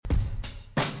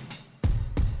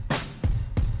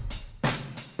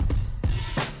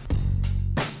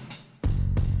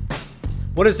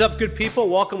What is up, good people?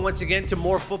 Welcome once again to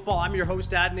More Football. I'm your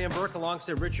host, Adnan Burke,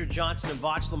 alongside Richard Johnson and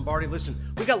Voch Lombardi. Listen,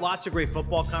 we got lots of great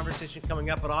football conversation coming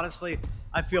up, but honestly,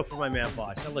 I feel for my man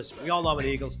Voch. Now listen, we all know I'm an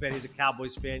Eagles fan. He's a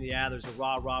Cowboys fan. Yeah, there's a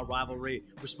rah-rah rivalry.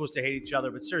 We're supposed to hate each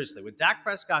other, but seriously, when Dak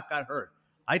Prescott got hurt,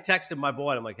 I texted my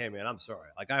boy, and I'm like, hey, man, I'm sorry.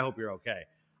 I hope you're okay.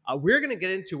 We're going to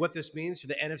get into what this means for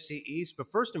the NFC East, but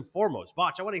first and foremost,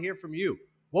 Voch, I want to hear from you.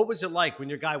 What was it like when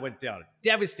your guy went down?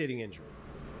 Devastating injury.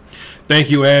 Thank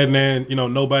you, Adnan. You know,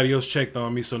 nobody else checked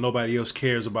on me, so nobody else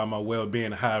cares about my well-being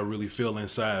and how I really feel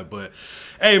inside. But,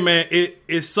 hey, man,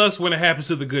 it sucks when it happens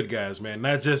to the good guys, man.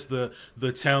 Not just the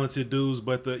talented dudes,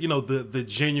 but the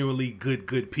genuinely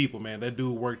good people, man. That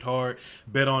dude worked hard,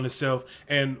 bet on himself.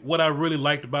 And what I really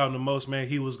liked about him the most, man,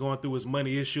 he was going through his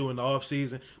money issue in the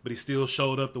offseason, but he still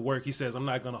showed up to work. He says, I'm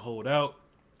not going to hold out.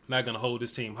 Not going to hold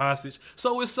this team hostage.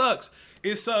 So it sucks.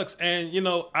 It sucks. And,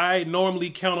 I normally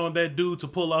count on that dude to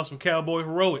pull off some cowboy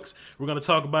heroics. We're going to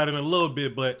talk about it in a little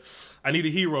bit, but I need a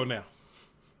hero now.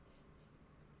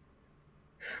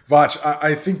 Voch,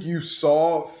 I think you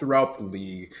saw throughout the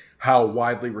league how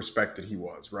widely respected he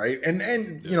was, right? And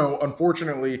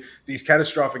unfortunately, these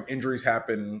catastrophic injuries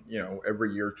happen,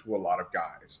 every year to a lot of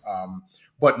guys.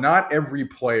 But not every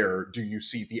player do you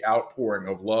see the outpouring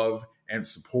of love and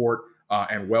support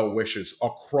and well wishes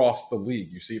across the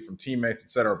league. You see it from teammates, et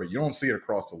cetera, but you don't see it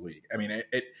across the league. I mean,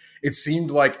 it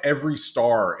seemed like every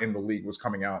star in the league was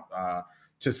coming out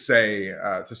to say,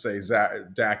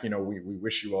 Dak, we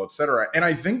wish you well, et cetera. And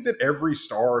I think that every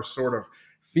star sort of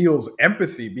feels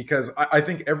empathy because I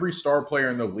think every star player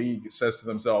in the league says to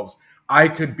themselves, I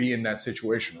could be in that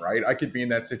situation, right? I could be in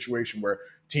that situation where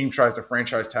team tries to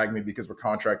franchise tag me because of a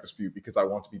contract dispute because I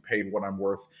want to be paid what I'm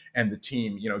worth, and the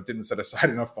team, didn't set aside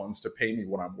enough funds to pay me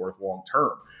what I'm worth long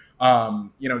term.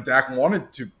 Dak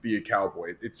wanted to be a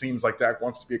Cowboy. It seems like Dak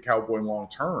wants to be a Cowboy long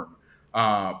term,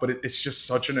 but it's just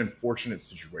such an unfortunate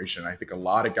situation. I think a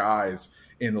lot of guys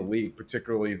in the league,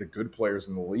 particularly the good players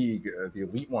in the league, the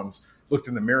elite ones, looked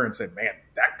in the mirror and said, man,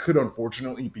 that could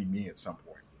unfortunately be me at some point.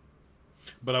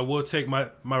 But I will take my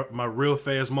real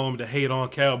fast moment to hate on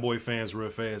Cowboy fans real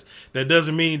fast. That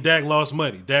doesn't mean Dak lost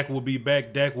money. Dak will be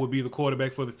back. Dak will be the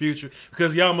quarterback for the future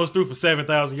because he almost threw for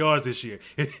 7,000 yards this year.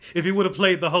 If he would have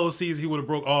played the whole season, he would have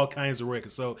broke all kinds of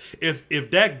records. So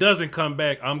if Dak doesn't come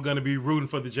back, I'm going to be rooting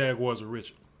for the Jaguars with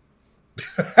Richard.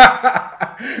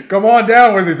 Come on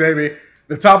down with me, baby.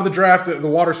 The top of the draft, the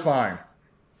water's fine.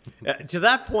 To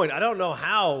that point, I don't know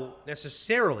how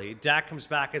necessarily Dak comes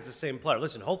back as the same player.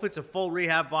 Listen, hopefully it's a full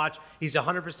rehab watch. He's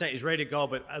 100%. He's ready to go.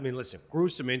 But, listen,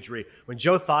 gruesome injury. When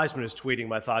Joe Theismann is tweeting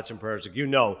my thoughts and prayers,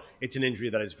 it's an injury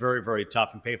that is very, very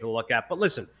tough and painful to look at. But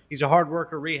listen, he's a hard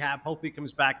worker, rehab. Hopefully he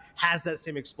comes back, has that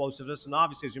same explosiveness. And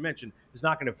obviously, as you mentioned, it's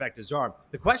not going to affect his arm.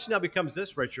 The question now becomes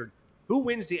this, Richard. Who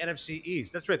wins the NFC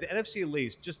East? That's right, the NFC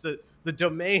East, just the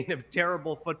domain of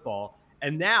terrible football.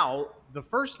 And now the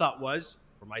first thought was,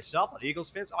 for myself, an Eagles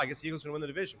fans, I guess the Eagles are going to win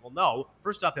the division. Well, no.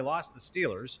 First off, they lost the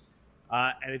Steelers,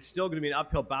 and it's still going to be an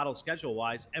uphill battle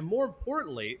schedule-wise. And more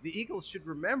importantly, the Eagles should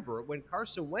remember when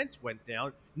Carson Wentz went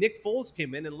down, Nick Foles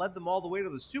came in and led them all the way to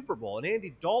the Super Bowl. And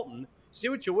Andy Dalton, say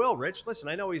what you will, Rich. Listen,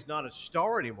 I know he's not a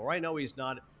star anymore. I know he's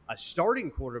not a starting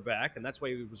quarterback, and that's why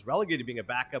he was relegated to being a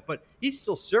backup, but he's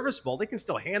still serviceable. They can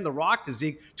still hand the rock to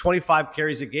Zeke 25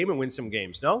 carries a game and win some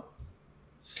games, no?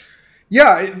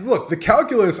 Yeah, look, the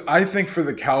calculus, I think, for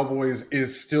the Cowboys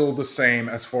is still the same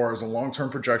as far as a long-term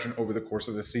projection over the course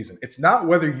of the season. It's not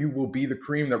whether you will be the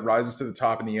cream that rises to the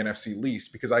top in the NFC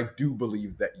least, because I do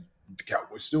believe that the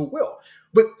Cowboys still will.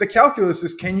 But the calculus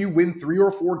is, can you win 3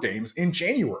 or 4 games in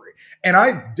January? And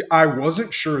I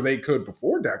wasn't sure they could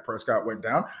before Dak Prescott went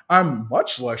down. I'm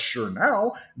much less sure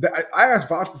now. I asked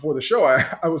Voch before the show.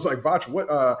 I was like, Voch, what?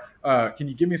 Can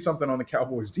you give me something on the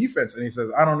Cowboys defense? And he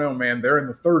says, I don't know, man. They're in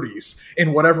the 30s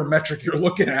in whatever metric you're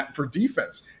looking at for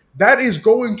defense. That is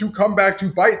going to come back to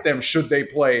bite them should they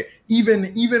play even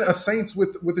a Saints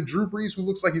with a Drew Brees who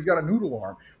looks like he's got a noodle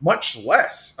arm, much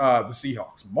less the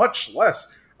Seahawks, much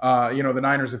less the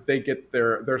Niners if they get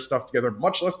their stuff together,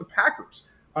 much less the Packers.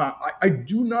 I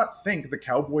do not think the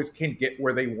Cowboys can get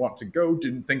where they want to go.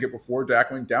 Didn't think it before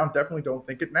Dak went down. Definitely don't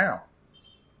think it now.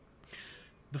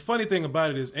 The funny thing about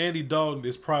it is Andy Dalton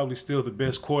is probably still the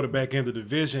best quarterback in the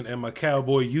division, and my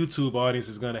Cowboy YouTube audience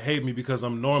is going to hate me because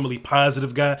I'm normally a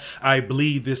positive guy. I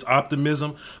bleed this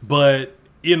optimism, but,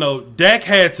 Dak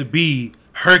had to be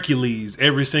Hercules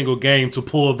every single game to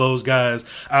pull those guys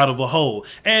out of a hole.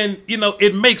 And,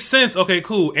 it makes sense. Okay,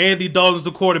 cool. Andy Dalton's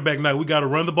the quarterback now. We got to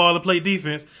run the ball and play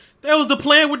defense. That was the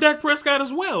plan with Dak Prescott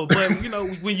as well. But,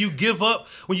 when you give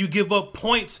up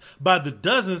points by the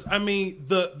dozens,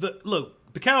 look,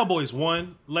 the Cowboys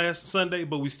won last Sunday,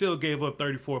 but we still gave up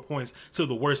 34 points to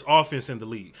the worst offense in the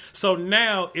league. So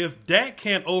now, if Dak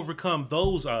can't overcome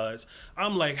those odds,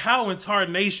 I'm like, how in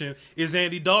tarnation is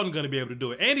Andy Dalton going to be able to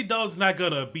do it? Andy Dalton's not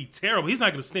going to be terrible. He's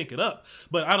not going to stink it up,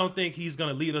 but I don't think he's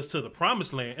going to lead us to the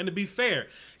promised land. And to be fair,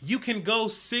 you can go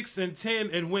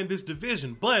 6-10 and win this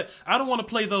division, but I don't want to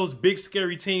play those big,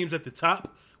 scary teams at the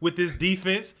top with this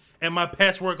defense and my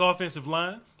patchwork offensive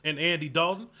line and Andy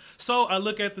Dalton. So I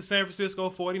look at the San Francisco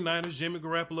 49ers. Jimmy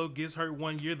Garoppolo gets hurt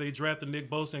one year. They draft Nick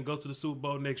Bosa and go to the Super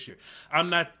Bowl next year. I'm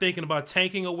not thinking about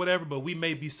tanking or whatever, but we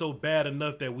may be so bad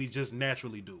enough that we just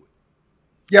naturally do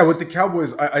it. Yeah, with the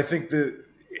Cowboys, I think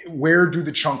where do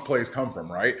the chunk plays come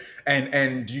from, right?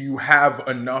 And do you have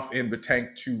enough in the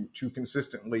tank to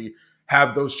consistently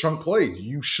have those chunk plays?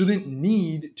 You shouldn't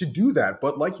need to do that.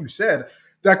 But like you said,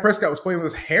 Dak Prescott was playing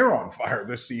with his hair on fire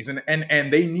this season,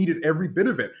 and they needed every bit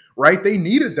of it, right? They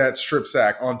needed that strip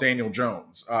sack on Daniel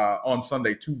Jones on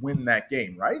Sunday to win that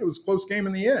game, right? It was a close game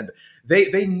in the end.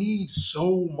 They need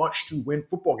so much to win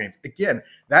football games. Again,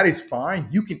 that is fine.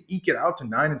 You can eke it out to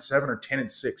 9-7 or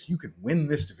 10-6. You can win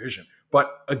this division.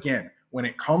 But again, when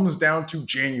it comes down to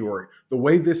January, the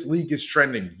way this league is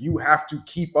trending, you have to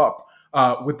keep up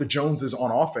with the Joneses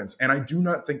on offense. And I do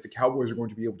not think the Cowboys are going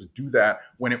to be able to do that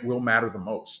when it will matter the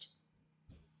most.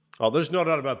 Oh, there's no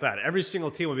doubt about that. Every single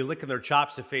team will be licking their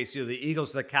chops to face either the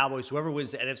Eagles or the Cowboys, whoever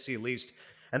wins the NFC least.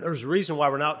 And there's a reason why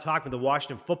we're not talking to the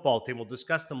Washington football team. We'll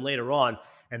discuss them later on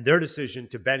and their decision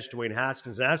to bench Dwayne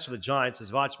Haskins. And as for the Giants,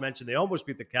 as Voch mentioned, they almost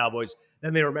beat the Cowboys.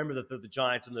 Then they remember that they're the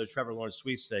Giants and the Trevor Lawrence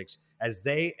sweepstakes as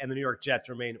they and the New York Jets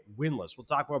remain winless. We'll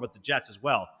talk more about the Jets as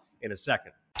well in a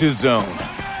second. DAZN.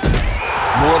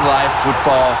 More live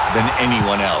football than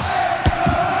anyone else.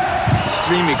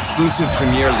 Stream exclusive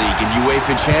Premier League and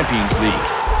UEFA Champions League.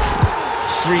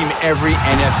 Stream every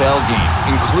NFL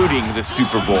game, including the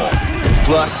Super Bowl.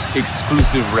 Plus,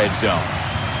 exclusive Red Zone,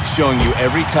 showing you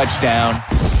every touchdown,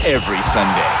 every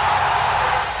Sunday.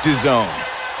 DAZN.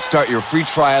 Start your free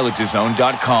trial at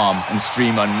DAZN.com and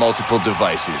stream on multiple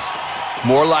devices.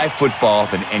 More live football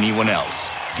than anyone else.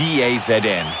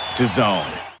 DAZN.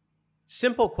 DAZN.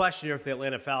 Simple question here for the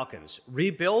Atlanta Falcons.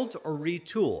 Rebuild or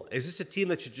retool? Is this a team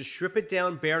that should just strip it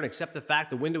down bare and accept the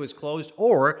fact the window is closed?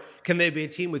 Or can they be a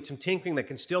team with some tinkering that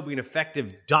can still be an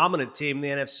effective, dominant team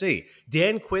in the NFC?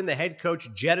 Dan Quinn, the head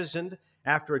coach, jettisoned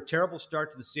after a terrible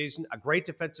start to the season, a great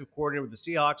defensive coordinator with the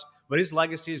Seahawks, but his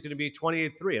legacy is going to be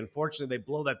 28-3. Unfortunately, they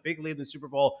blow that big lead in the Super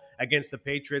Bowl against the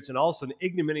Patriots, and also an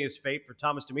ignominious fate for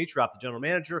Thomas Dimitroff, the general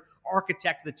manager,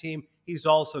 architect of the team. He's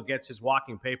also gets his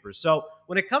walking papers. So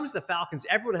when it comes to the Falcons,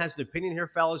 everyone has an opinion here,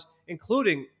 fellas,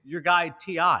 including your guy,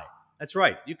 T.I. That's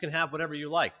right. You can have whatever you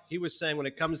like. He was saying when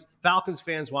it comes, Falcons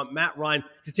fans want Matt Ryan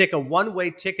to take a one-way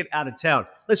ticket out of town.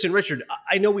 Listen, Richard,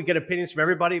 I know we get opinions from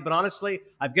everybody, but honestly,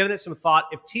 I've given it some thought.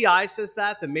 If T.I. says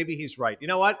that, then maybe he's right. You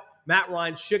know what? Matt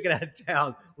Ryan should get out of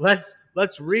town. Let's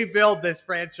rebuild this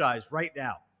franchise right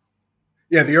now.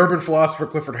 Yeah, the urban philosopher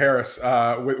Clifford Harris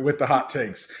with the hot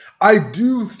takes. I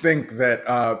do think that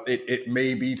it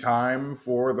may be time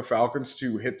for the Falcons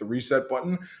to hit the reset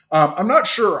button. I'm not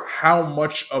sure how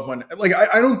much of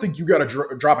I don't think you got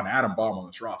to drop an atom bomb on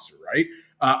this roster, right?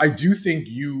 I do think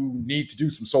you need to do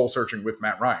some soul searching with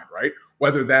Matt Ryan, right?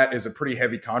 Whether that is a pretty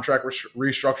heavy contract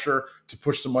restructure to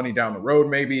push some money down the road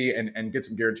maybe and get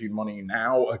some guaranteed money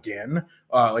now again,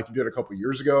 like you did a couple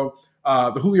years ago.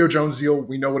 The Julio Jones deal,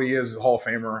 we know what he is, a Hall of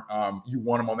Famer. You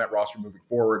want him on that roster moving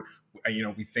forward.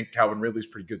 We think Calvin Ridley's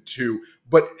pretty good too,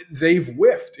 but they've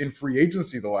whiffed in free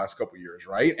agency the last couple of years,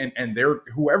 right? And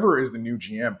whoever is the new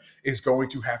GM is going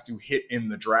to have to hit in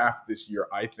the draft this year,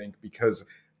 I think, because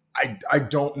I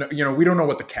don't know, we don't know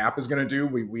what the cap is going to do.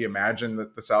 We imagine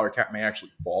that the salary cap may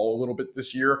actually fall a little bit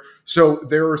this year. So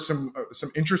there are some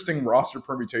interesting roster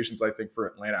permutations, I think, for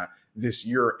Atlanta this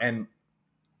year. And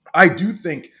I do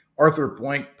think Arthur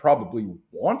Blank probably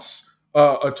wants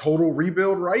a total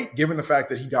rebuild, right? Given the fact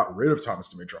that he got rid of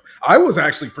Thomas Dimitroff. I was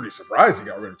actually pretty surprised he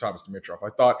got rid of Thomas Dimitroff. I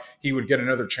thought he would get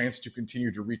another chance to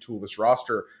continue to retool this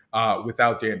roster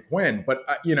without Dan Quinn. But,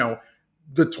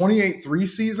 the 28-3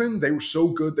 season, they were so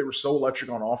good. They were so electric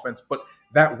on offense. But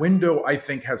that window, I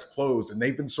think, has closed. And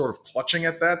they've been sort of clutching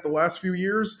at that the last few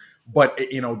years. But,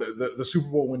 the Super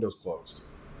Bowl window's closed.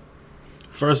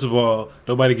 First of all,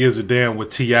 nobody gives a damn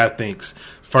what T.I. thinks.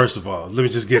 First of all, let me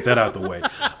just get that out the way.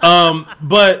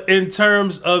 But in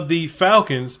terms of the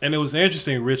Falcons, and it was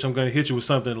interesting, Rich, I'm going to hit you with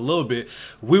something in a little bit.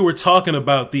 We were talking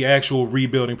about the actual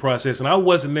rebuilding process, and I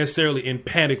wasn't necessarily in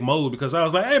panic mode because I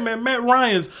was like, hey, man, Matt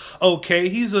Ryan's okay.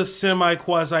 He's a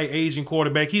semi-quasi-aging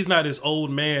quarterback. He's not as old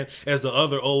man as the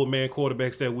other old man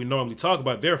quarterbacks that we normally talk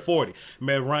about. They're 40.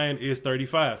 Matt Ryan is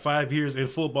 35. 5 years in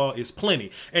football is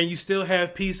plenty. And you still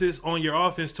have pieces on your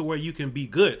offense to where you can be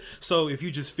good. So if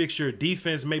you just fix your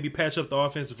defense, maybe patch up the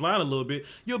offensive line a little bit,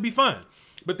 you'll be fine.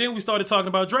 But then we started talking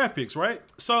about draft picks, right?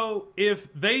 So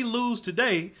if they lose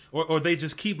today, or they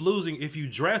just keep losing if you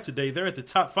draft today, they're at the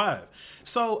top 5.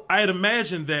 So I'd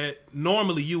imagine that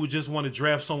normally you would just want to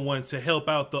draft someone to help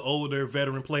out the older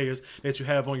veteran players that you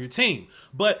have on your team.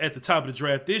 But at the top of the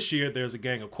draft this year, there's a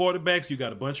gang of quarterbacks. You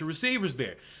got a bunch of receivers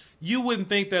there. You wouldn't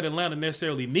think that Atlanta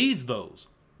necessarily needs those.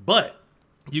 But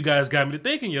you guys got me to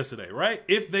thinking yesterday, right?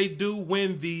 If they do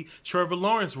win the Trevor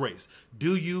Lawrence race,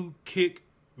 do you kick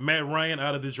Matt Ryan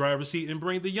out of the driver's seat and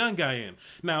bring the young guy in?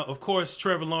 Now, of course,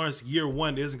 Trevor Lawrence year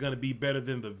 1 isn't going to be better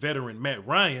than the veteran Matt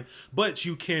Ryan, but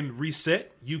you can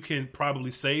reset. You can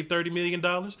probably save $30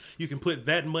 million. You can put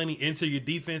that money into your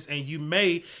defense, and you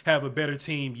may have a better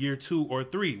team year 2 or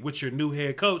 3 with your new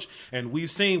head coach. And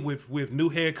we've seen with new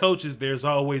head coaches, there's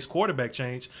always quarterback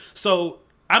change. So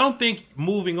I don't think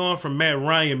moving on from Matt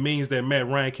Ryan means that Matt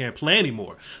Ryan can't play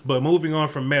anymore. But moving on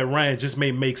from Matt Ryan just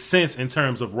may make sense in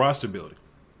terms of roster building.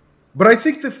 But I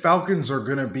think the Falcons are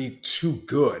going to be too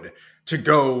good to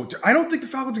go. I don't think the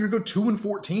Falcons are going to go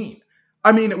 2-14.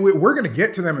 I mean, we're going to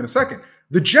get to them in a second.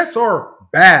 The Jets are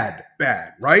bad,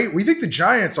 right? We think the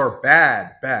Giants are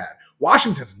bad.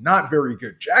 Washington's not very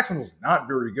good. Jacksonville's not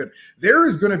very good. There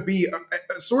is going to be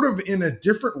a sort of in a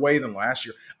different way than last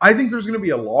year. I think there's going to be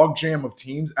a logjam of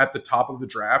teams at the top of the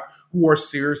draft who are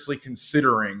seriously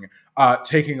considering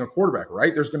taking a quarterback,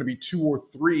 right? There's going to be 2 or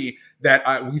 3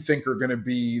 that we think are going to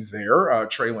be there,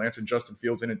 Trey Lance and Justin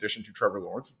Fields, in addition to Trevor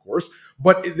Lawrence, of course.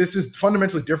 But this is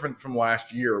fundamentally different from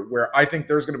last year, where I think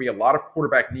there's going to be a lot of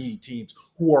quarterback-needy teams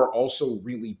who are also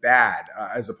really bad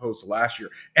as opposed to last year.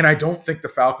 And I don't think the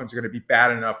Falcons are going to be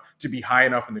bad enough to be high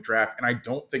enough in the draft. And I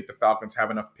don't think the Falcons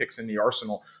have enough picks in the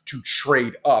arsenal to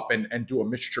trade up and do a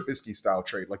Mitch Trubisky-style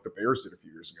trade like the Bears did a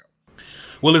few years ago.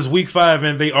 Well, it's week 5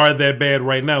 and they are that bad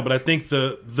right now. But I think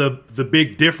the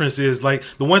big difference is, like,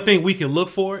 the one thing we can look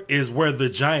for is where the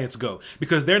Giants go,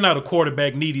 because they're not a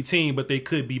quarterback needy team, but they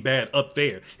could be bad up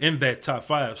there in that top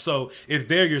 5. So if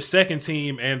they're your second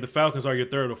team and the Falcons are your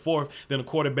third or fourth, then a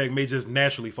quarterback may just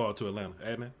naturally fall to Atlanta.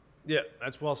 Adnan? Yeah,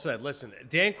 that's well said. Listen,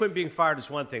 Dan Quinn being fired is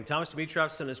one thing. Thomas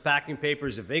Dimitroff sent his packing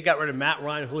papers. If they got rid of Matt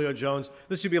Ryan, Julio Jones,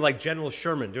 this would be like General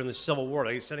Sherman during the Civil War.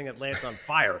 He's setting Atlanta on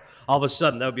fire. All of a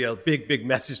sudden, that would be a big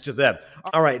message to them.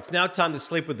 All right, it's now time to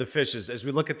sleep with the fishes as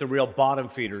we look at the real bottom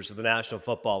feeders of the National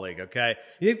Football League, okay?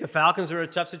 You think the Falcons are in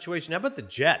a tough situation? How about the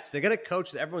Jets? They got a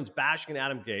coach that everyone's bashing,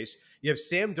 Adam Gase. You have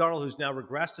Sam Darnold, who's now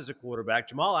regressed as a quarterback.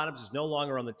 Jamal Adams is no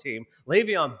longer on the team.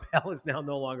 Le'Veon Bell is now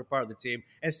no longer part of the team.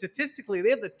 And statistically, they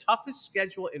have the toughest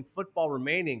schedule in football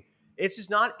remaining. It's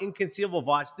just not inconceivable,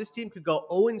 Voch. This team could go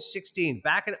 0-16.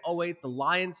 Back in 2008, the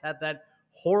Lions had that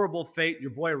horrible fate.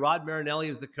 Your boy Rod Marinelli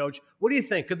is the coach. What do you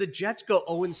think? Could the Jets go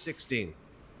 0-16?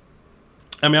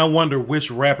 I mean, I wonder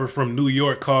which rapper from New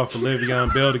York called for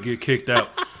Le'Veon Bell to get kicked out.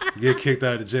 Get kicked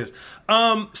out of the Jets.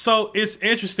 So it's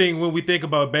interesting when we think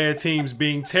about bad teams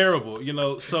being terrible, you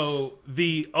know. So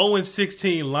the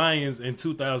 0-16 Lions in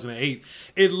 2008,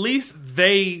 at least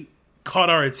they caught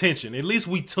our attention. At least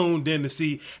we tuned in to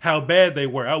see how bad they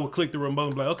were. I would click the remote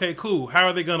and be like, okay, cool. How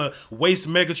are they going to waste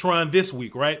Megatron this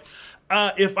week, right?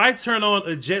 If I turn on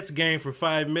a Jets game for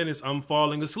 5 minutes, I'm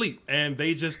falling asleep. And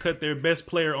they just cut their best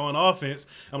player on offense.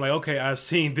 I'm like, okay, I've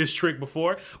seen this trick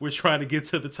before. We're trying to get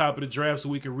to the top of the draft so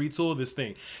we can retool this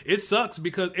thing. It sucks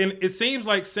because, and it seems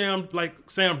like Sam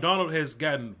Darnold has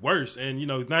gotten worse. And, you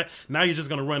know, now you're just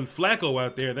going to run Flacco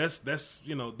out there. That's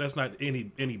not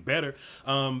any better.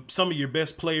 Some of your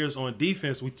best players on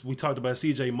defense, we talked about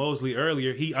CJ Mosley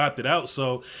earlier. He opted out.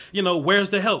 So, you know, where's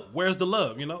the help? Where's the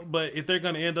love? You know, but if they're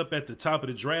going to end up at the top of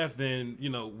the draft, then, you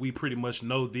know, we pretty much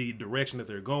know the direction that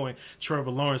they're going.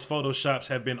 Trevor Lawrence photoshops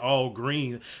have been all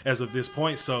green as of this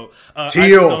point. So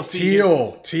teal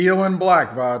and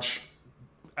black, Vaj.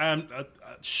 I'm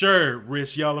sure,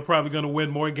 Rich, y'all are probably going to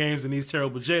win more games than these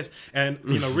terrible Jets. And,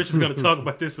 you know, Rich is going to talk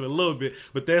about this in a little bit,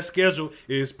 but their schedule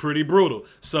is pretty brutal.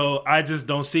 So I just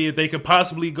don't see it. They could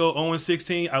possibly go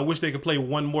 0-16. I wish they could play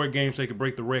one more game so they could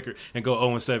break the record and go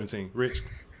 0-17. Rich?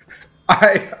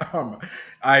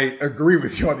 I agree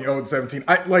with you on the 0-17.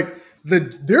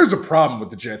 there's a problem with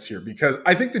the Jets here because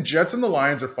I think the Jets and the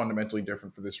Lions are fundamentally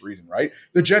different for this reason, right?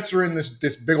 The Jets are in this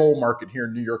big old market here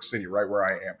in New York City, right where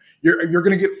I am. You're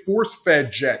going to get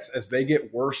force-fed Jets as they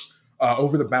get worse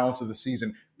over the balance of the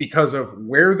season because of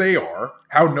where they are,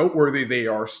 how noteworthy they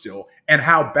are still, and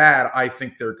how bad I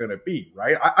think they're going to be,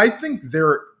 right? I think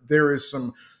there is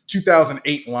some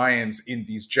 2008 Lions in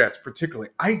these Jets, particularly.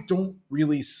 I don't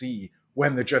really see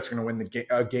when the Jets are going to win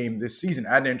the game this season.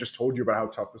 Adnan just told you about how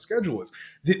tough the schedule is.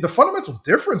 The fundamental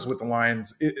difference with the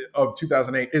Lions of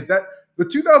 2008 is that the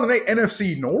 2008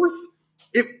 NFC North,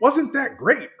 it wasn't that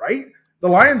great, right? The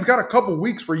Lions got a couple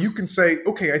weeks where you can say,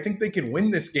 okay, I think they can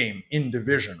win this game in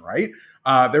division, right?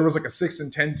 There was like a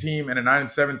 6-10 team and a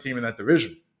 9-7 team in that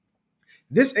division.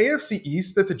 This AFC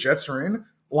East that the Jets are in,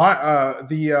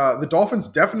 the Dolphins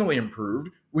definitely improved.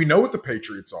 We know what the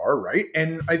Patriots are, right?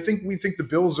 And we think the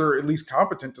Bills are at least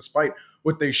competent despite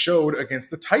what they showed against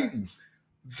the Titans.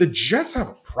 The Jets have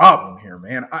a problem here,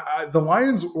 man. The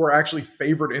Lions were actually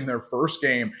favored in their first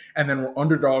game and then were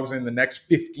underdogs in the next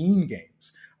 15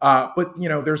 games. But,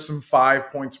 there's some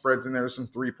 5-point spreads in there, some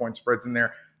 3-point spreads in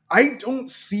there. I don't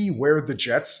see where the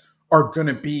Jets are going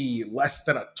to be less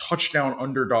than a touchdown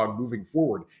underdog moving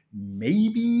forward.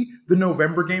 Maybe the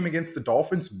November game against the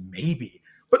Dolphins, maybe.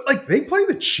 But, they play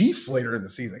the Chiefs later in the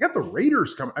season. They got the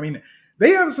Raiders coming. I mean,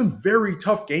 they have some very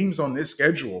tough games on this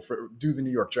schedule due to the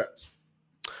New York Jets.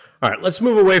 All right, let's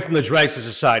move away from the dregs of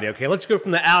society, okay? Let's go from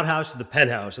the outhouse to the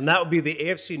penthouse, and that would be the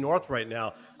AFC North right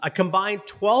now. A combined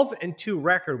 12-2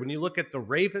 record when you look at the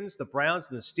Ravens, the Browns,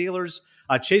 and the Steelers.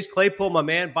 Chase Claypool, my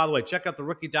man, by the way, check out the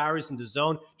Rookie Diaries in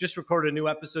DAZN. Just recorded a new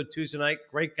episode Tuesday night.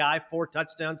 Great guy, 4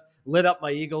 touchdowns, lit up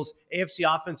my Eagles. AFC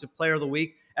Offensive Player of the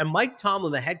Week. And Mike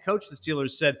Tomlin, the head coach of the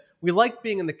Steelers, said, we like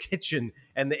being in the kitchen,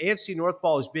 and the AFC North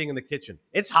ball is being in the kitchen.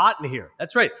 It's hot in here.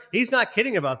 That's right. He's not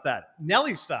kidding about that.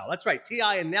 Nelly style. That's right.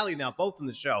 T.I. and Nelly now both in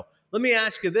the show. Let me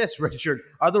ask you this, Richard.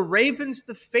 Are the Ravens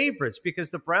the favorites? Because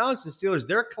the Browns and Steelers,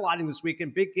 they're colliding this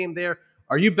weekend. Big game there.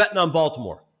 Are you betting on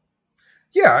Baltimore?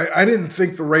 Yeah, I didn't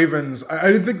think the Ravens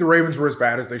were as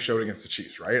bad as they showed against the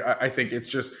Chiefs, right? I think it's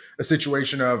just a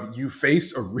situation of you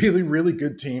face a really, really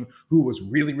good team who was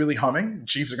really, really humming. The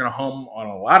Chiefs are going to hum on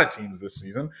a lot of teams this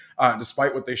season,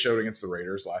 despite what they showed against the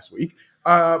Raiders last week.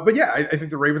 But yeah, I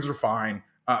think the Ravens are fine.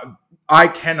 I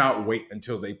cannot wait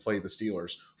until they play the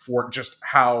Steelers for just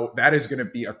how that is going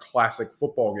to be a classic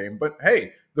football game. But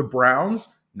hey, the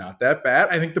Browns, not that bad.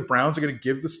 I think the Browns are going to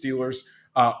give the Steelers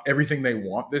everything they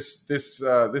want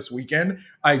this weekend.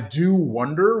 I do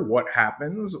wonder what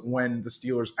happens when the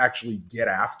Steelers actually get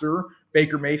after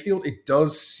Baker Mayfield. It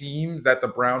does seem that the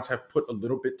Browns have put a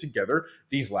little bit together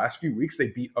these last few weeks.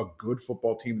 They beat a good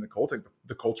football team in the Colts.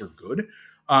 The Colts are good.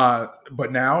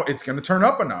 But now it's going to turn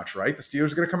up a notch, right? The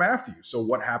Steelers are going to come after you. So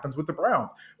what happens with the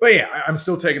Browns? But yeah, I'm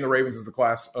still taking the Ravens as the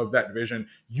class of that division.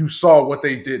 You saw what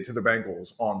they did to the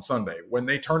Bengals on Sunday. When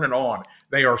they turn it on,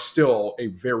 they are still a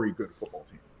very good football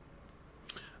team.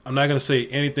 I'm not going to say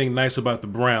anything nice about the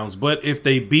Browns, but if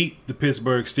they beat the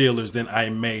Pittsburgh Steelers, then I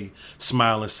may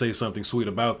smile and say something sweet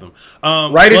about them.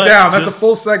 Write it down. That's a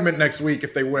full segment next week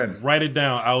if they win. Write it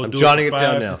down. I will do it for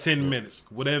 5 to 10 minutes,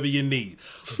 whatever you need.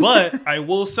 But I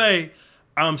will say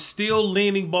I'm still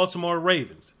leaning Baltimore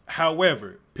Ravens.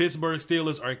 However, Pittsburgh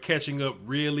Steelers are catching up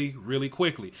really, really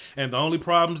quickly. And the only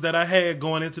problems that I had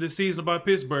going into the season about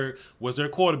Pittsburgh was their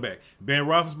quarterback. Ben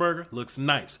Roethlisberger looks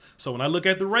nice. So when I look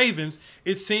at the Ravens,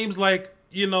 it seems like,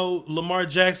 Lamar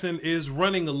Jackson is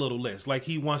running a little less, like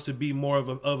he wants to be more of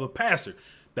a passer.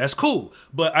 That's cool.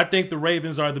 But I think the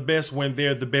Ravens are the best when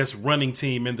they're the best running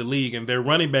team in the league, and their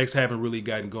running backs haven't really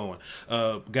got going.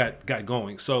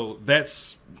 So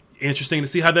that's interesting to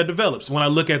see how that develops. When I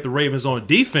look at the Ravens on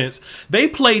defense, they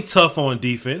play tough on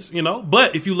defense,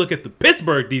 but if you look at the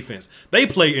Pittsburgh defense, they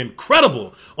play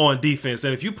incredible on defense.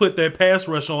 And if you put that pass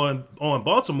rush on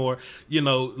Baltimore,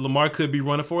 Lamar could be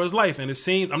running for his life. And it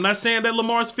seems, I'm not saying that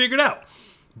Lamar's figured out,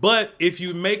 but if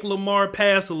you make Lamar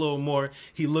pass a little more,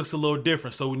 he looks a little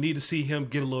different. So we need to see him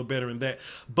get a little better in that.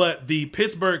 But the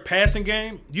Pittsburgh passing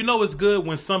game, it's good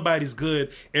when somebody's good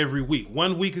every week.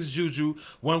 1 week is Juju,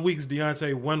 1 week is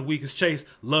Deontay, 1 week is Chase.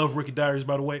 Love Rookie Diaries,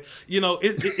 by the way.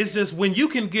 It's just when you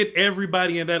can get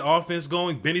everybody in that offense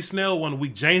going. Benny Snell 1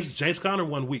 week, James Conner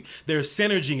 1 week. There's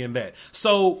synergy in that.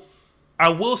 So I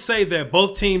will say that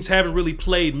both teams haven't really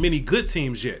played many good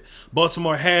teams yet.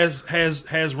 Baltimore has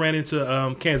ran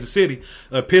into Kansas City.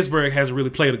 Pittsburgh hasn't really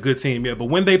played a good team yet. But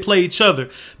when they play each other,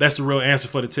 that's the real answer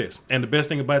for the test. And the best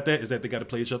thing about that is that they got to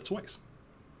play each other twice.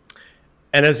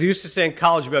 And as they used to say in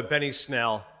college about Benny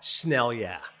Snell,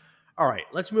 yeah. All right,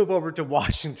 let's move over to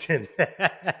Washington.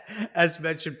 As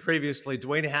mentioned previously,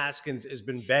 Dwayne Haskins has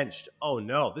been benched. Oh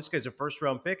no, this guy's a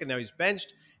first-round pick, and now he's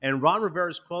benched. And Ron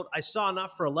Rivera's quote, "I saw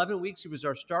enough for 11 weeks. He was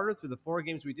our starter through the 4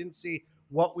 games. We didn't see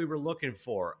what we were looking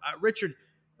for." Richard,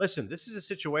 listen, this is a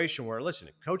situation where, listen,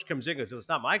 a coach comes in and says, "It's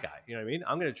not my guy." You know what I mean?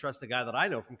 I'm going to trust the guy that I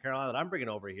know from Carolina that I'm bringing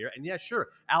over here. And yeah, sure,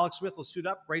 Alex Smith will suit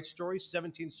up. Great story,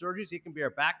 17 surgeries. He can be our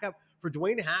backup. For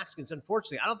Dwayne Haskins,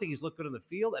 unfortunately, I don't think he's looked good on the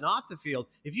field. And off the field,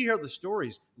 if you hear the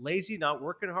stories, lazy, not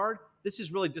working hard, this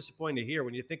is really disappointing to hear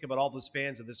when you think about all those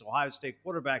fans of this Ohio State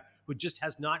quarterback who just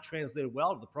has not translated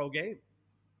well to the pro game.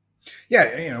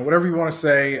 Yeah, whatever you want to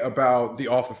say about the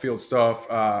off the field stuff,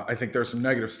 I think there's some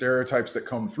negative stereotypes that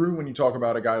come through when you talk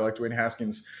about a guy like Dwayne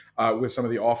Haskins with some of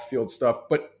the off field stuff.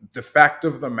 But the fact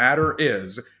of the matter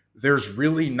is, there's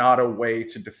really not a way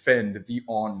to defend the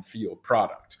on field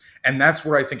product. And that's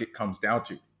where I think it comes down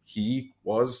to. He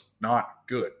was not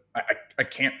good. I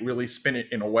can't really spin it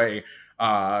in a way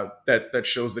that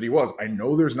shows that he was. I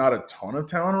know there's not a ton of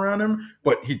talent around him,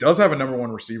 but he does have a number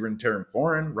 1 receiver in Terry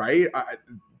McLaurin, right?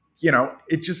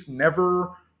 It just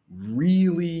never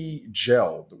really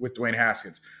gelled with Dwayne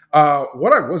Haskins.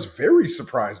 What I was very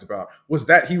surprised about was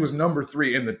that he was number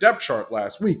 3 in the depth chart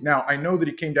last week. Now, I know that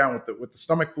he came down with the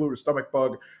stomach flu or stomach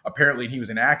bug. Apparently, he was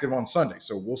inactive on Sunday.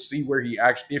 So we'll see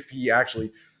if he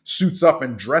actually suits up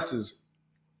and dresses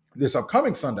this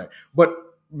upcoming Sunday. But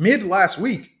mid last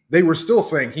week, they were still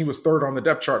saying he was 3rd on the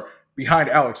depth chart behind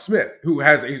Alex Smith, who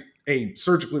has a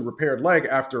surgically repaired leg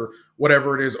after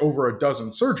whatever it is, over a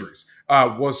dozen surgeries.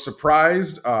 Was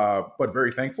surprised, but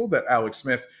very thankful that Alex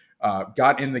Smith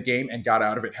got in the game and got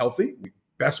out of it healthy.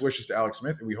 Best wishes to Alex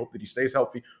Smith, and we hope that he stays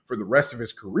healthy for the rest of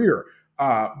his career.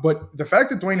 But the fact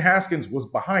that Dwayne Haskins was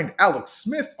behind Alex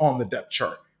Smith on the depth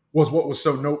chart was what was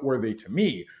so noteworthy to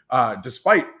me,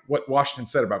 despite what Washington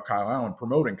said about Kyle Allen,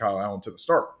 promoting Kyle Allen to the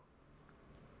start.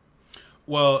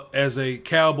 Well, as a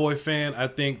Cowboy fan, I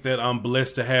think that I'm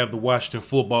blessed to have the Washington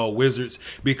Football Wizards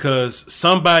because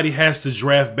somebody has to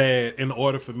draft bad in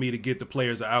order for me to get the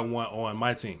players that I want on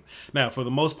my team. Now, for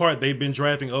the most part, they've been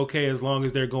drafting okay as long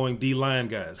as they're going D-line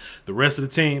guys. The rest of the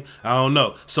team, I don't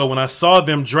know. So when I saw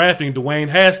them drafting Dwayne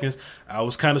Haskins, I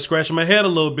was kind of scratching my head a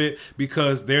little bit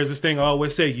because there's this thing I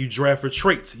always say, you draft for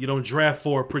traits. You don't draft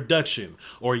for production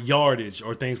or yardage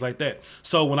or things like that.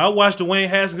 So when I watched Dwayne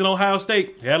Haskins in Ohio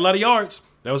State, he had a lot of yards.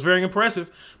 That was very impressive,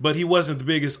 but he wasn't the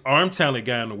biggest arm talent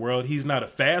guy in the world. He's not a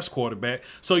fast quarterback.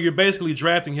 So you're basically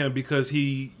drafting him because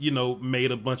he,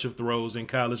 made a bunch of throws in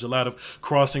college, a lot of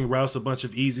crossing routes, a bunch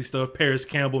of easy stuff. Paris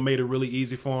Campbell made it really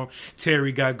easy for him.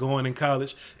 Terry got going in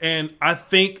college. And I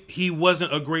think he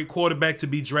wasn't a great quarterback to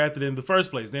be drafted in the first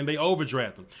place. Then they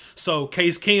overdrafted him. So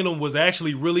Case Keenum was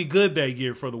actually really good that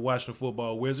year for the Washington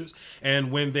Football Wizards.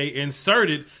 And when they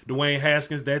inserted Dwayne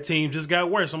Haskins, that team just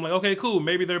got worse. I'm like, okay, cool.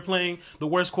 Maybe they're playing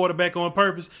the worst quarterback on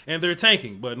purpose and they're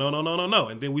tanking, but no.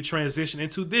 And then we transition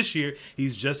into this year.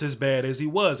 He's just as bad as he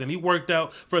was, and he worked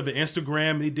out for the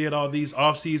Instagram, and he did all these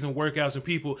off-season workouts, and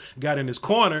people got in his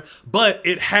corner, but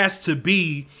it has to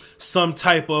be some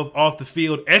type of off the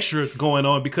field extra going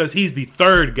on because he's the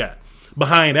 3rd guy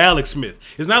behind Alex Smith.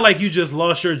 It's not like you just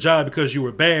lost your job because you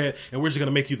were bad and we're just going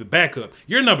to make you the backup.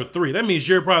 You're number 3. That means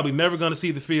you're probably never going to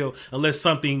see the field unless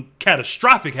something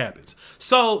catastrophic happens.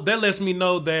 So that lets me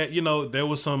know that, there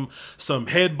was some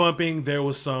head bumping. There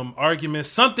was some arguments.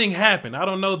 Something happened. I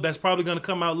don't know. That's probably going to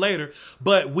come out later.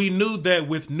 But we knew that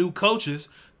with new coaches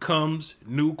comes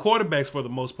new quarterbacks for the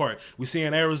most part. We see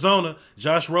in Arizona,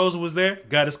 Josh Rosen was there,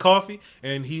 got his coffee,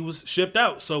 and he was shipped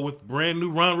out. So with brand new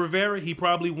Ron Rivera, he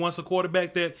probably wants a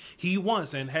quarterback that he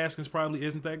wants, and Haskins probably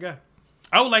isn't that guy.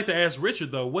 I would like to ask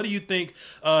Richard, though, what do you think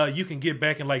you can get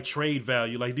back in, trade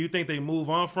value? Do you think they move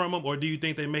on from him, or do you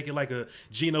think they make it like a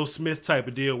Geno Smith type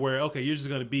of deal where, okay, you're just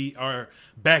going to be our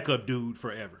backup dude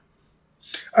forever?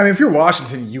 I mean, if you're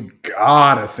Washington, you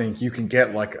gotta think you can get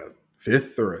a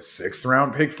 5th or a 6th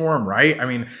round pick for him, right? I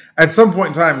mean, at some point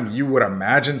in time, you would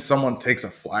imagine someone takes a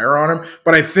flyer on him,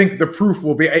 but I think the proof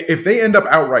will be if they end up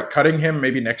outright cutting him,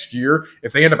 maybe next year,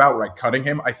 if they end up outright cutting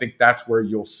him, I think that's where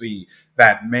you'll see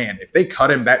that, man, if they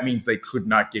cut him, that means they could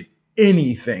not get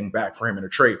anything back for him in a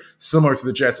trade, similar to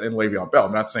the Jets and Le'Veon Bell.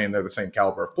 I'm not saying they're the same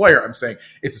caliber of player. I'm saying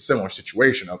it's a similar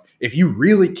situation of if you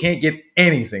really can't get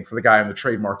anything for the guy in the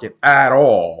trade market at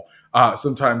all,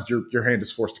 sometimes your hand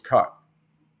is forced to cut.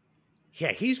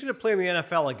 Yeah, he's going to play in the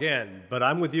NFL again, but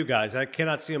I'm with you guys. I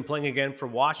cannot see him playing again for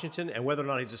Washington, and whether or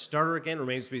not he's a starter again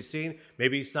remains to be seen.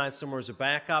 Maybe he signs somewhere as a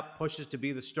backup, pushes to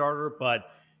be the starter, but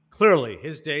clearly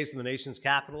his days in the nation's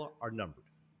capital are numbered.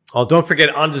 Oh, don't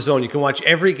forget On DAZN. You can watch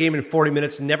every game in 40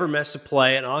 minutes, never miss a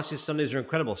play. And honestly, Sundays are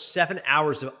incredible. 7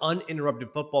 hours of uninterrupted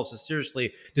football. So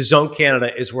seriously, DAZN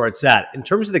Canada is where it's at. In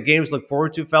terms of the games to look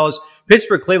forward to, fellas,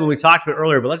 Pittsburgh, Cleveland, we talked about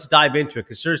earlier, but let's dive into it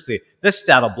because seriously, this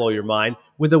stat will blow your mind.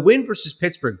 With a win versus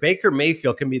Pittsburgh, Baker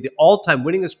Mayfield can be the all-time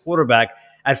winningest quarterback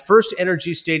at First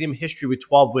Energy Stadium history with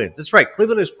 12 wins. That's right.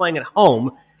 Cleveland is playing at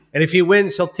home, and if he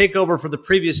wins, he'll take over for the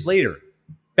previous leader,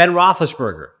 Ben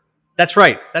Roethlisberger. That's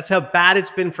right. That's how bad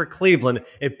it's been for Cleveland.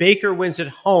 If Baker wins at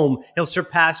home, he'll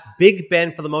surpass Big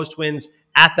Ben for the most wins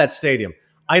at that stadium.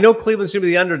 I know Cleveland's going to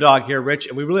be the underdog here, Rich,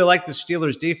 and we really like the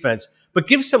Steelers' defense, but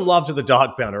give some love to the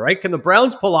dog pounder, right? Can the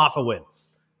Browns pull off a win?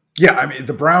 Yeah, I mean,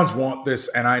 the Browns want this,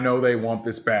 and I know they want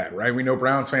this bad, right? We know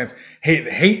Browns fans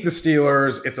hate the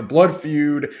Steelers. It's a blood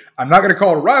feud. I'm not going to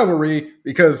call it a rivalry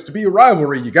because to be a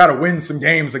rivalry, you got to win some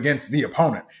games against the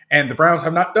opponent. And the Browns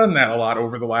have not done that a lot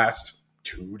over the last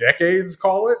 2 decades,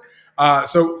 call it.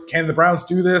 So can the Browns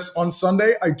do this on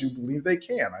Sunday? I do believe they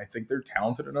can. I think they're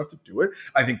talented enough to do it.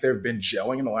 I think they've been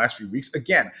gelling in the last few weeks.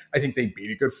 Again, I think they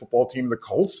beat a good football team, the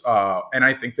Colts, and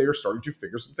I think they are starting to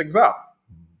figure some things out.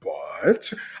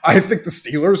 But I think the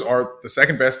Steelers are the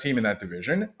second best team in that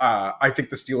division. I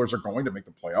think the Steelers are going to make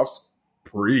the playoffs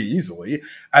pretty easily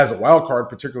as a wild card,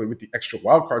 particularly with the extra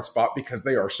wild card spot because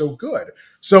they are so good.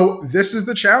 So this is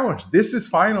the challenge. This is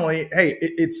finally, hey,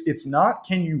 it's not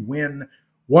can you win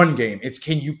one game. It's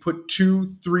can you put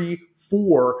 2, 3,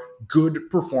 4 good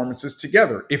performances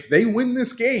together. If they win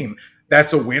this game,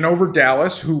 that's a win over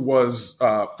Dallas, who was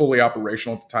fully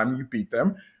operational at the time you beat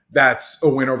them. That's a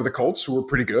win over the Colts, who were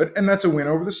pretty good, and that's a win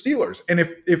over the Steelers. And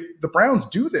if the Browns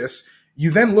do this,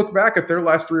 you then look back at their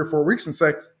last 3 or 4 weeks and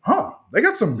say, they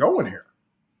got something going here.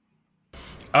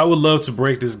 I would love to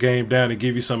break this game down and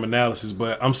give you some analysis,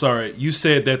 but I'm sorry. You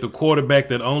said that the quarterback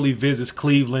that only visits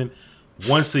Cleveland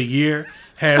once a year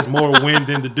has more win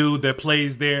than the dude that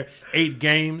plays there 8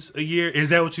 games a year. Is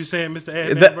that what you're saying, Mr.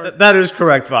 Adnan? That is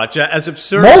correct, Vach. As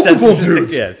absurd multiple as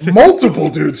dudes, yes. multiple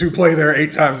dudes who play there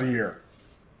 8 times a year.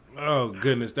 Oh,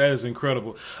 goodness, that is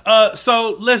incredible.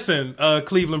 So, listen,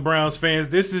 Cleveland Browns fans,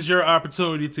 this is your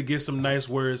opportunity to get some nice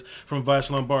words from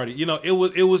Vash Lombardi. You know, it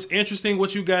was interesting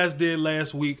what you guys did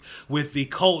last week with the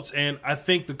Colts, and I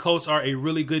think the Colts are a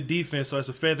really good defense, so it's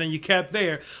a fair thing you cap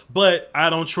there, but I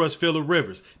don't trust Phillip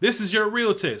Rivers. This is your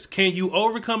real test. Can you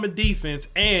overcome a defense,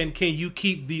 and can you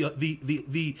keep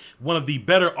the one of the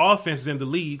better offenses in the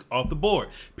league off the board?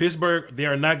 Pittsburgh, they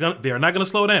are not gonna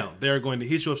slow down. They're going to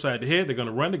hit you upside the head. They're going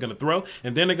to run. They're going to throw,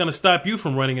 and then they're going to stop you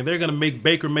from running, and they're going to make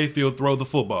Baker Mayfield throw the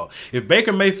football. If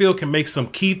Baker Mayfield can make some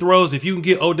key throws, if you can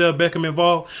get Odell Beckham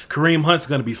involved, Kareem Hunt's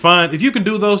going to be fine. If you can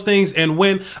do those things and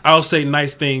win, I'll say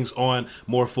nice things on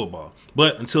more football.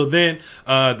 But until then,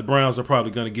 the Browns are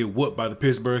probably going to get whooped by the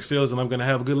Pittsburgh Steelers, and I'm going to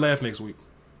have a good laugh next week.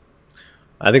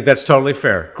 I think that's totally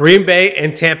fair. Green Bay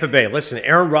and Tampa Bay. Listen,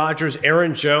 Aaron Rodgers,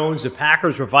 Aaron Jones, the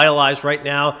Packers revitalized right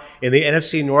now in the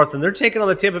NFC North, and they're taking on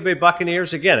the Tampa Bay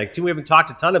Buccaneers again, a team we haven't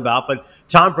talked a ton about, but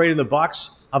Tom Brady and the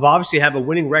Bucs have obviously have a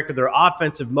winning record. Their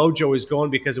offensive mojo is going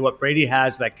because of what Brady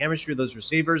has, that chemistry of those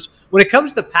receivers. When it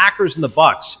comes to the Packers and the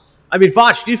Bucs, I mean,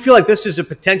 Voch, do you feel like this is a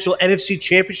potential NFC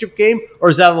Championship game, or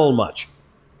is that a little much?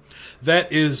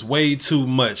 That is way too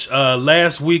much.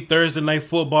 Last week, Thursday Night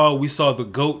Football, we saw the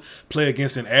GOAT play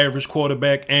against an average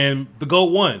quarterback, and the GOAT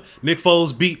won. Nick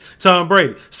Foles beat Tom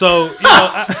Brady. So, you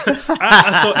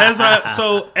know,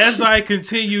 as I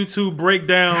continue to break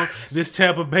down this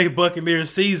Tampa Bay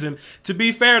Buccaneers season, to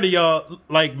be fair to y'all,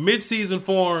 like mid-season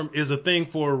form is a thing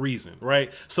for a reason,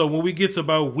 right? So when we get to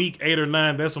about week 8 or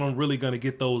 9, that's when I'm really going to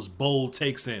get those bold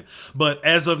takes in. But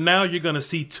as of now, you're going to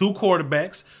see 2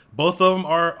 quarterbacks. Both of them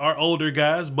are older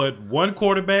guys, but one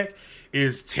quarterback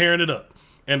is tearing it up,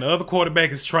 and the other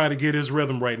quarterback is trying to get his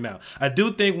rhythm right now. I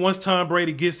do think once Tom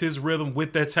Brady gets his rhythm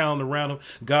with that talent around him,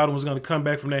 Godwin's going to come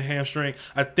back from that hamstring.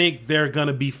 I think they're going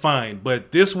to be fine.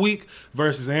 But this week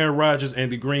versus Aaron Rodgers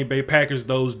and the Green Bay Packers,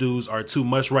 those dudes are too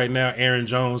much right now. Aaron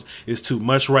Jones is too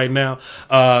much right now.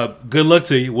 Good luck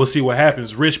to you. We'll see what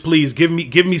happens. Rich, please give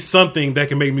me something that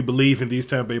can make me believe in these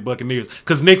Tampa Bay Buccaneers,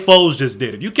 because Nick Foles just did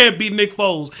it. If you can't beat Nick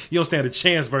Foles, you don't stand a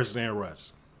chance versus Aaron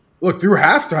Rodgers. Look, through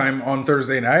halftime on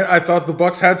Thursday night, I thought the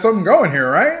Bucs had something going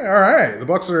here, right? All right, the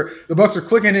Bucs are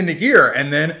clicking into gear,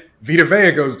 and then Vita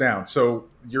Vea goes down. So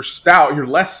you're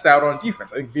less stout on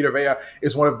defense. I think Vita Vea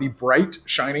is one of the bright,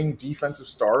 shining defensive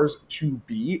stars to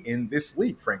be in this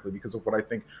league, frankly, because of what I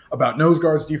think about nose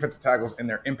guards, defensive tackles, and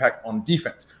their impact on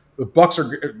defense. The Bucs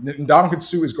Ndamukong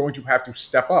Suh is going to have to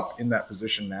step up in that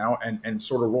position now and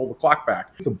sort of roll the clock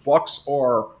back. The Bucs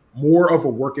are more of a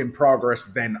work in progress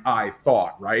than I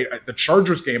thought, right? The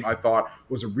Chargers game, I thought,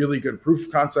 was a really good proof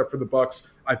of concept for the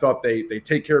Bucs. I thought they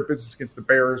take care of business against the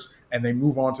Bears and they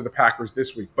move on to the Packers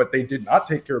this week, but they did not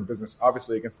take care of business,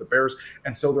 obviously, against the Bears,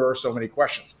 and so there are so many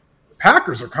questions. The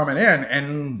Packers are coming in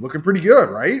and looking pretty good,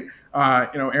 right?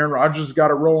 Aaron Rodgers has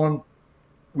got it rolling.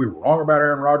 We were wrong about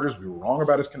Aaron Rodgers. We were wrong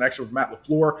about his connection with Matt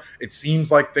LaFleur. It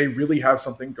seems like they really have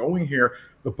something going here.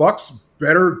 The Bucs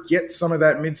better get some of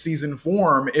that midseason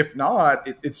form. If not,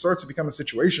 it starts to become a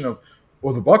situation of,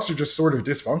 well, the Bucs are just sort of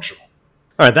dysfunctional.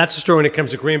 All right, that's the story when it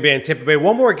comes to Green Bay and Tampa Bay.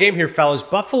 One more game here, fellas.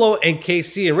 Buffalo and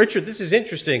KC. And Richard, this is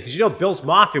interesting because, Bills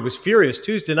Mafia was furious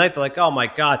Tuesday night. They're like, oh, my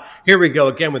God, here we go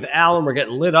again with Allen. We're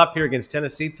getting lit up here against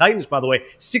Tennessee. Titans, by the way,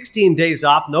 16 days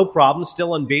off, no problem,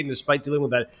 still unbeaten despite dealing with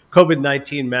that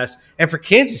COVID-19 mess. And for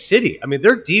Kansas City,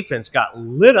 their defense got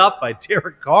lit up by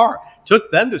Derek Carr,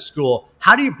 took them to school.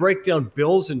 How do you break down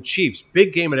Bills and Chiefs?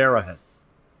 Big game at Arrowhead.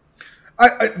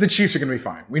 The Chiefs are going to be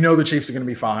fine. We know the Chiefs are going to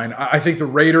be fine. I think the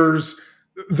Raiders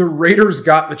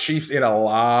got the Chiefs in a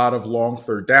lot of long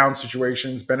third down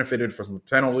situations, benefited from some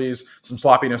penalties, some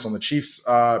sloppiness on the Chiefs'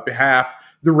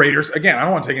 behalf. The Raiders, again, I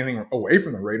don't want to take anything away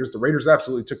from the Raiders. The Raiders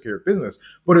absolutely took care of business.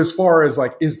 But as far as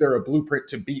is there a blueprint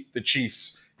to beat the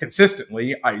Chiefs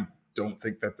consistently? I don't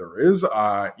think that there is.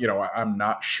 I'm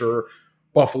not sure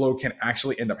Buffalo can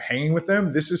actually end up hanging with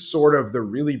them. This is sort of the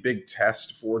really big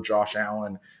test for Josh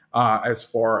Allen as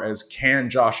far as can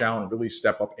Josh Allen really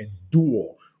step up and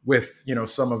duel with,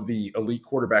 some of the elite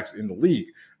quarterbacks in the league.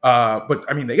 But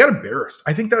they got embarrassed.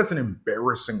 I think that's an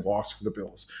embarrassing loss for the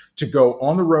Bills to go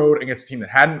on the road against a team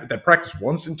that practiced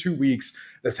once in 2 weeks,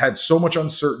 that's had so much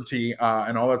uncertainty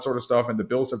and all that sort of stuff. And the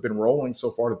Bills have been rolling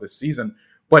so far this season.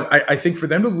 But I think for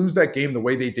them to lose that game the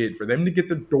way they did, for them to get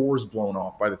the doors blown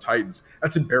off by the Titans,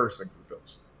 that's embarrassing for the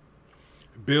Bills.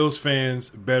 Bills fans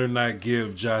better not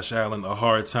give Josh Allen a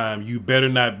hard time. You better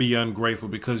not be ungrateful,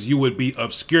 because you would be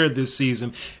obscured this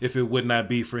season if it would not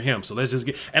be for him. So let's just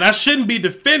and I shouldn't be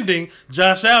defending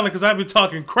Josh Allen because I've been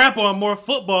talking crap on more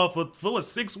football for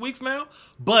 6 weeks now.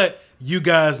 But you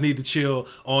guys need to chill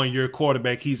on your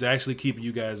quarterback. He's actually keeping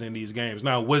you guys in these games.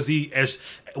 Now, was he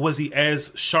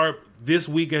as sharp this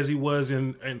week as he was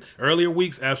in earlier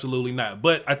weeks? Absolutely not.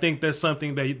 But I think that's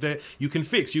something that you can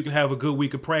fix. You can have a good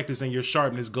week of practice and your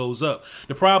sharpness goes up.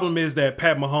 The problem is that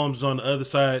Pat Mahomes is on the other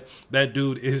side. That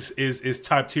dude is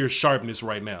top tier sharpness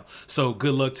right now. So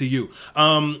good luck to you.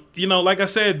 Like I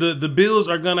said, the Bills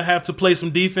are gonna have to play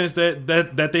some defense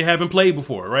that they haven't played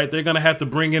before, right? They're gonna have to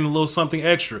bring in a little something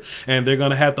extra, and they're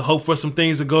gonna have to hope for some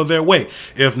things to go their way.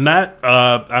 If not,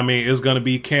 it's gonna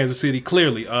be Kansas City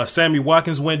clearly. Sammy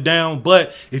Watkins went down.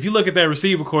 But if you look at that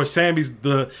receiver corps,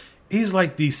 he's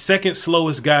like the second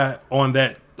slowest guy on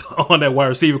that wide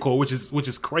receiver corps, which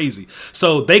is crazy.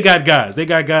 So they got guys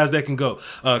that can go.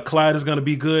 Clyde is going to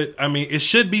be good. It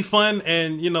should be fun,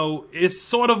 and it's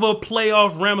sort of a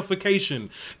playoff ramification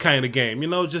kind of game.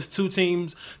 Just two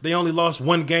teams, they only lost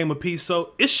one game apiece,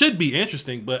 so it should be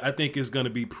interesting. But I think it's going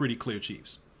to be pretty clear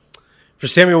Chiefs. For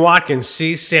Sammy Watkins,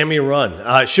 see Sammy run.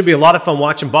 It should be a lot of fun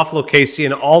watching Buffalo KC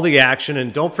and all the action.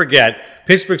 And don't forget,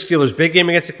 Pittsburgh Steelers, big game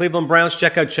against the Cleveland Browns.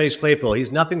 Check out Chase Claypool.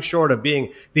 He's nothing short of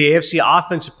being the AFC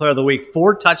Offensive Player of the Week.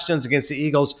 4 touchdowns against the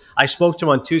Eagles. I spoke to him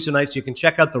on Tuesday night, so you can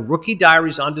check out the Rookie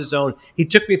Diaries on DAZN. He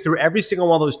took me through every single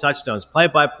one of those touchdowns, play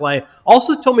by play.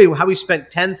 Also told me how he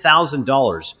spent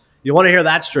 $10,000. You want to hear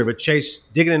that story, but Chase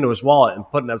digging into his wallet and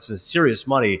putting out some serious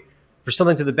money for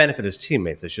something to the benefit of his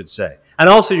teammates, I should say. And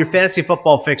also your fantasy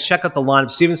football fix. Check out the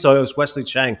lineup. Steven Soyos, Wesley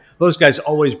Chang. Those guys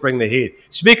always bring the heat.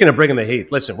 Speaking of bringing the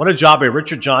heat, listen, what a job by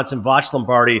Richard Johnson, Voch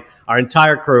Lombardi, our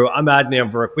entire crew. I'm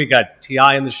Adnan Virk. We got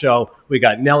T.I. in the show. We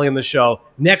got Nelly in the show.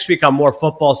 Next week on More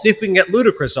Football. See if we can get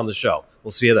Ludacris on the show.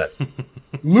 We'll see you then.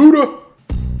 Luda.